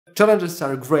Challenges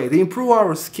are great, they improve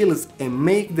our skills and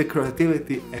make the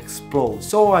creativity explode.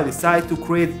 So I decided to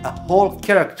create a whole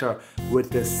character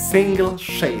with a single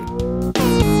shape.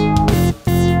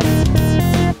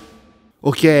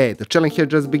 Okay, the challenge here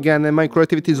just began and my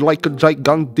creativity is like a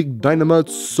gigantic dynamite,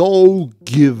 so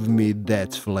give me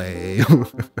that flame.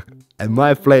 And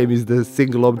my flame is the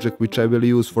single object which I will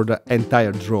use for the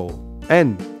entire draw.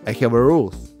 And I have a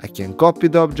rules. I can copy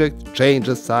the object, change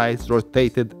the size,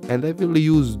 rotate it, and I will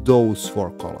use those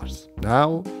 4 colors.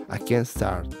 Now I can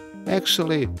start.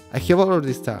 Actually, I have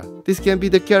already started. This can be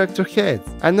the character head.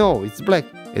 I know, it's black.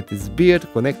 It is beard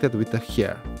connected with a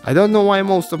hair. I don't know why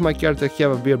most of my characters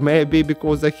have a beard, maybe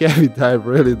because I have it, I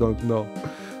really don't know.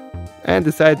 And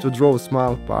decide to draw a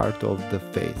small part of the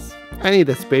face. I need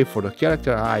a space for the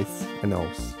character eyes and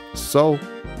nose. So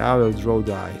now I will draw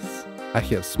the eyes. I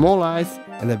have small eyes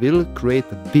and I will create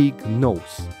a big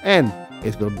nose. And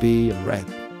it will be red.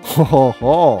 Ho ho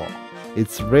ho!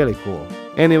 It's really cool.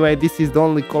 Anyway, this is the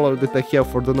only color that I have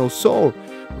for the nose, so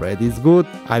red is good.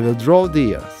 I will draw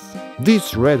the ears.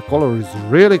 This red color is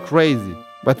really crazy,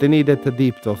 but I needed the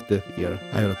depth of the ear.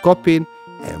 I will copy it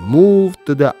and move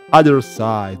to the other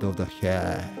side of the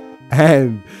head.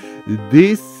 And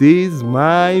this is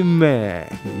my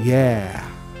man, yeah.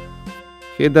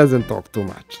 He doesn't talk too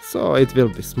much, so it will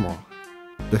be small.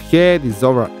 The head is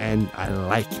over and I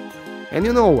like it. And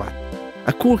you know what?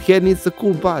 A cool head needs a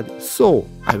cool body, so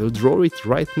I will draw it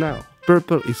right now.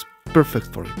 Purple is perfect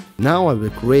for it. Now I will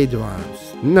create the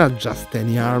arms. Not just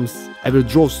any arms. I will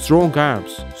draw strong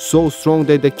arms, so strong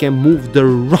that they can move the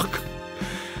rock.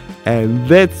 And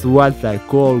that's what I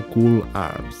call cool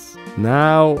arms.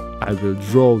 Now I will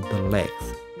draw the legs.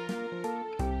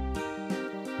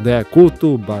 They are cool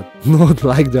too, but not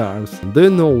like the arms. Do you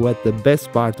know what the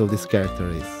best part of this character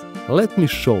is? Let me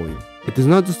show you. It is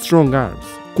not the strong arms,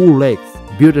 cool legs,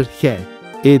 bearded head.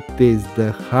 It is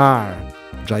the heart.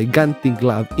 Gigantic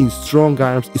love in strong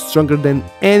arms is stronger than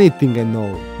anything I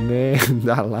know. Man,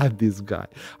 I love this guy.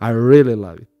 I really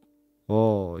love it.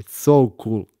 Oh, it's so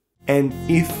cool. And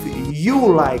if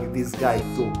you like this guy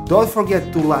too, don't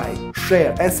forget to like,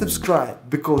 share and subscribe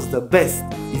because the best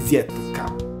is yet to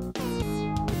come.